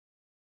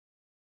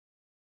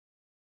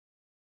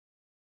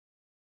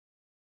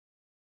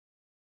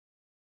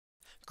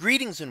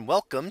Greetings and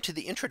welcome to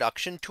the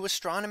introduction to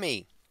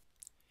astronomy.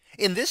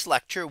 In this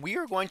lecture, we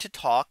are going to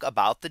talk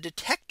about the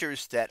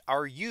detectors that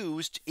are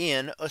used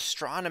in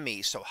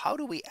astronomy. So how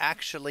do we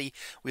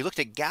looked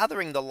at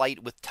gathering the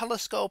light with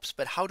telescopes,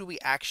 but how do we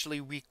actually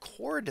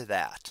record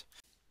that?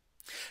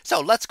 So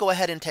let's go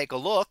ahead and take a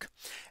look.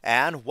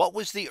 And what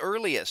was the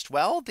earliest?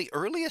 Well, the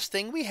earliest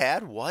thing we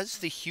had was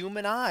the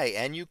human eye,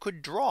 and you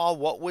could draw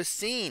what was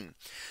seen.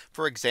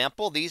 For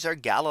example, these are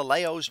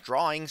Galileo's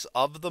drawings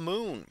of the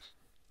moon.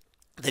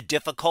 The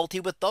difficulty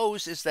with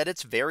those is that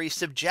it's very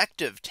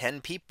subjective. 10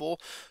 people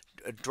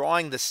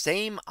drawing the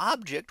same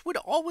object would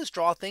always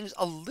draw things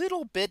a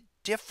little bit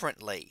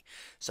differently.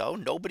 So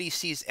nobody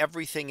sees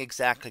everything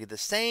exactly the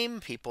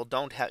same. People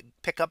don't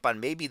pick up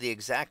on maybe the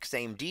exact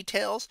same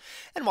details.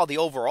 And while the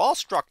overall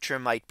structure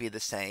might be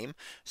the same,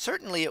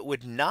 certainly it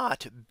would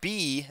not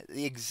be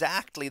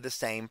exactly the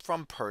same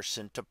from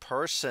person to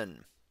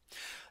person.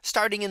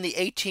 Starting in the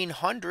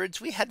 1800s,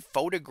 we had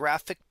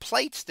photographic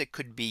plates that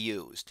could be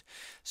used.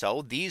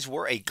 So these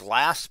were a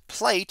glass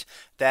plate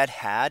that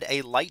had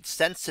a light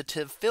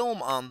sensitive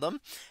film on them.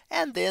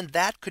 And then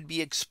that could be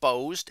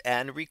exposed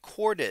and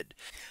recorded.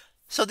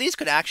 So these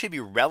could actually be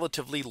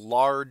relatively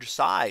large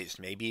sized,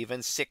 maybe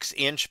even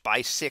 6"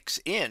 by 6"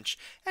 and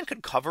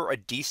could cover a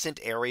decent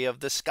area of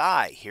the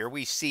sky. Here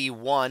we see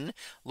one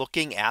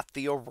looking at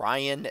the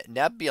Orion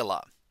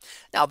Nebula.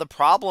 Now the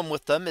problem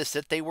with them is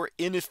that they were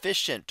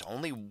inefficient.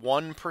 Only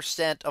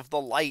 1% of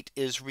the light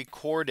is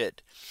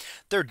recorded.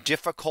 They're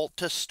difficult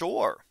to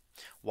store.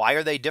 Why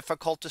are they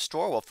difficult to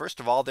store? Well, first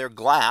of all, they're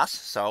glass,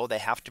 so they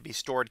have to be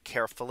stored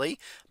carefully.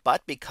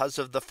 But because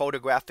of the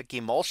photographic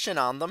emulsion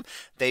on them,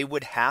 they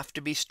would have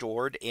to be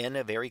stored in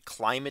a very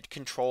climate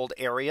controlled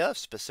area,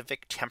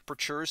 specific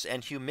temperatures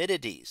and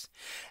humidities.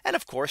 And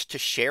of course, to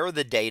share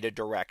the data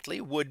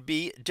directly would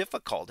be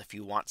difficult. If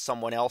you want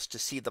someone else to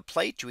see the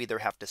plate, you either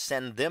have to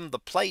send them the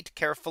plate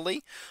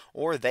carefully,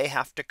 or they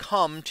have to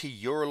come to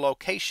your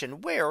location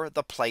where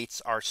the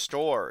plates are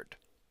stored.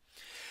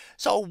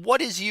 So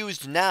what is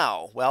used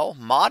now? Well,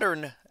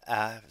 modern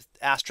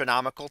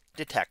astronomical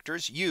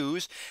detectors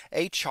use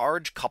a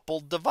charge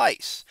coupled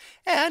device.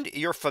 And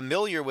you're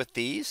familiar with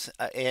these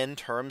in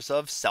terms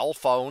of cell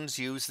phones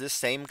use this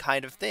same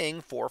kind of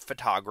thing for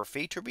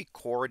photography to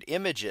record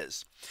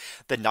images.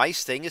 The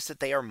nice thing is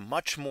that they are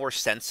much more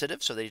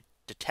sensitive, so they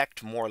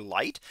detect more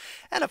light.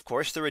 And of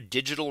course, they're a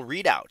digital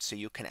readout, so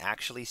you can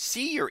actually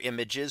see your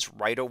images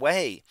right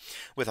away.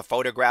 With a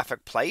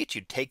photographic plate,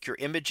 you'd take your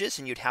images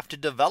and you'd have to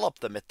develop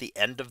them at the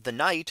end of the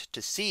night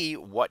to see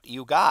what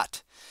you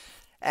got.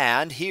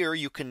 And here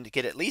you can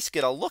at least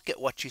get a look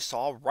at what you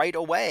saw right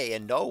away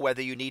and know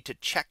whether you need to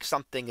check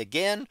something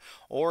again,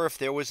 or if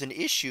there was an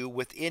issue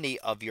with any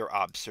of your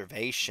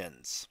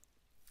observations.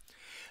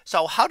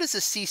 So how does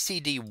a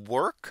CCD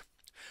work?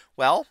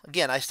 Well,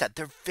 again, I said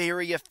they're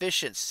very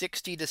efficient,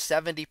 60 to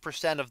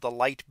 70% of the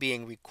light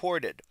being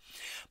recorded.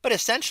 But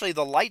essentially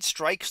the light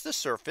strikes the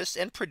surface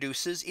and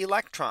produces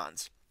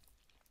electrons.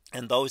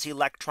 And those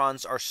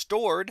electrons are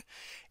stored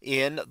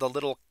in the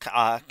little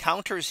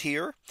counters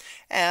here.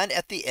 And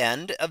at the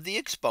end of the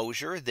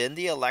exposure, then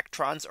the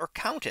electrons are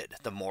counted.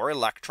 The more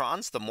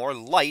electrons, the more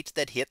light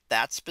that hit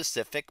that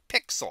specific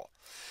pixel.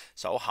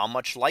 So how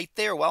much light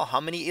there? Well,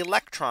 how many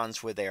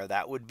electrons were there?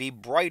 That would be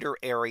brighter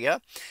area.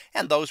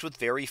 And those with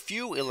very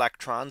few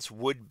electrons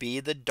would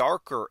be the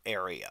darker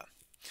area.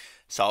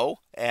 So,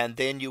 and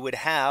then you would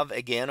have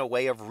again a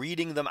way of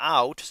reading them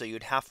out. So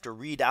you'd have to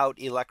read out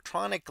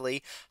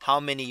electronically how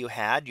many you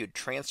had. You'd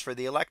transfer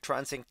the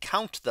electrons and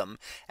count them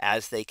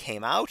as they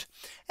came out.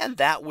 And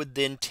that would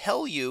then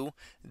tell you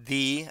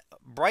the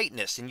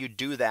brightness. And you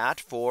do that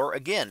for,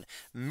 again,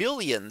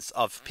 millions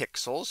of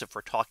pixels, if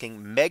we're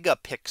talking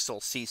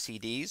megapixel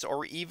CCDs,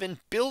 or even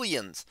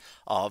billions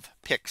of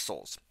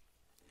pixels.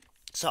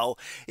 So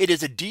it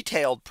is a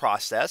detailed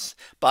process,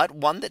 but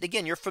one that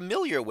again you're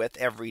familiar with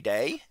every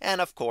day. And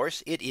of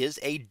course, it is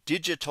a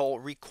digital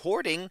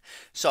recording,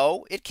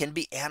 so it can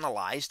be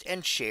analyzed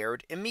and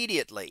shared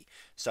immediately.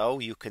 So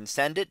you can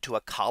send it to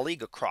a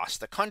colleague across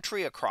the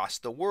country, across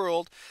the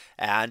world,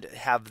 and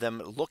have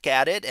them look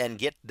at it and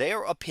get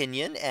their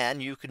opinion.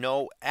 And you can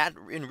know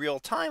in real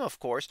time, of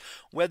course,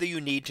 whether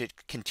you need to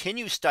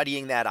continue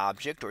studying that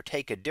object or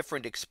take a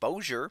different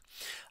exposure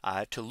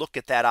to look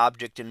at that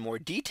object in more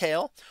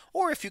detail,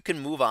 or if you can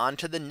move on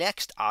to the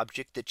next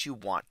object that you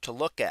want to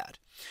look at.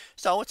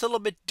 So it's a little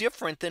bit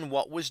different than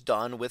what was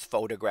done with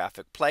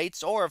photographic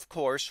plates, or of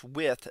course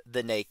with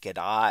the naked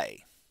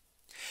eye.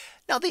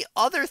 Now the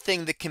other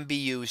thing that can be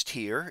used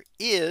here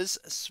is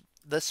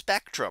the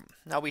spectrum.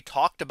 Now we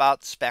talked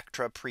about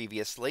spectra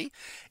previously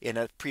in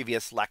a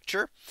previous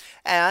lecture,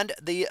 and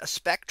the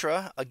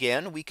spectra,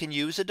 again, we can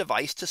use a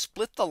device to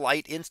split the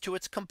light into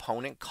its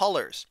component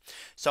colors.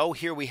 So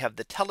here we have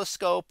the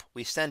telescope,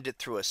 we send it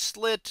through a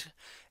slit,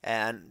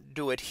 and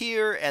do it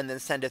here and then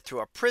send it through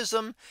a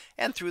prism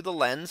and through the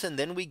lens, and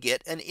then we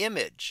get an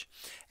image.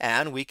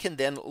 And we can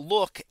then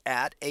look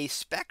at a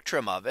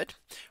spectrum of it.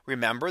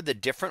 Remember, the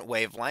different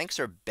wavelengths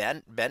are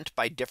bent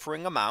by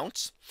differing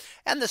amounts,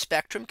 and the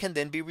spectrum can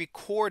then be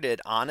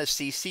recorded on a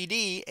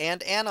CCD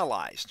and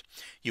analyzed.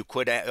 You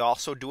could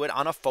also do it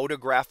on a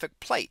photographic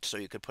plate. So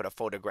you could put a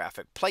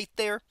photographic plate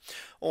there,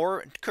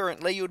 or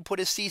currently you would put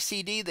a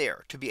CCD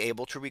there to be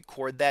able to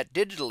record that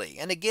digitally.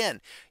 And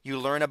again, you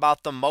learn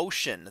about the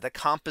motion, the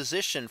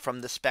composition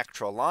from the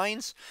spectral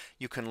lines.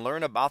 You can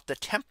learn about the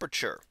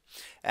temperature,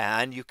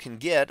 and you can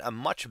get a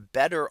much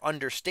better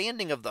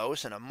understanding of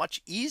those and a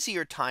much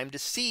easier time to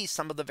see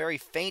some of the very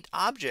faint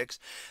objects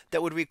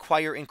that would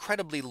require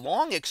incredibly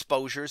long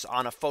exposures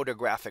on a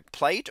photographic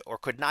plate, or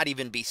could not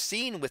even be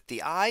seen with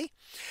the eye.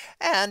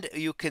 And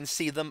you can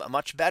see them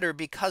much better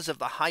because of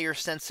the higher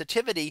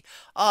sensitivity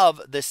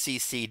of the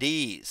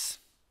CCDs.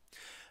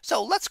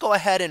 So let's go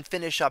ahead and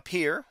finish up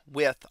here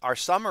with our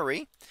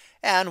summary.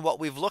 And what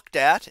we've looked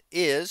at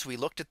is we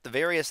looked at the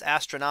various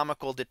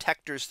astronomical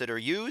detectors that are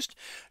used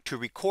to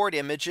record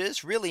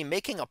images, really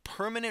making a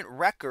permanent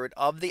record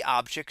of the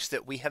objects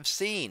that we have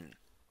seen.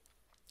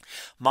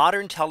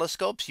 Modern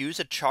telescopes use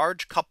a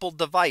charge coupled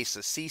device, a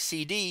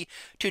CCD,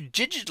 to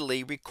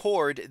digitally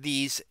record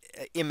these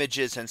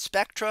images and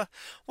spectra,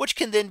 which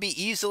can then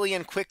be easily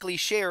and quickly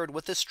shared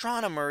with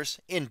astronomers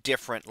in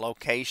different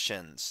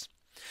locations.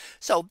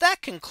 So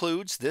that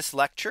concludes this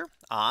lecture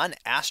on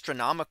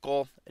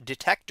astronomical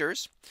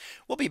detectors.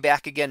 We'll be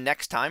back again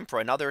next time for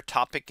another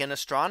topic in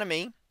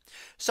astronomy.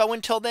 So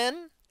until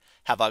then,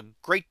 have a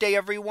great day,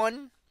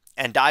 everyone,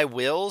 and I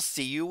will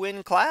see you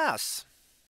in class.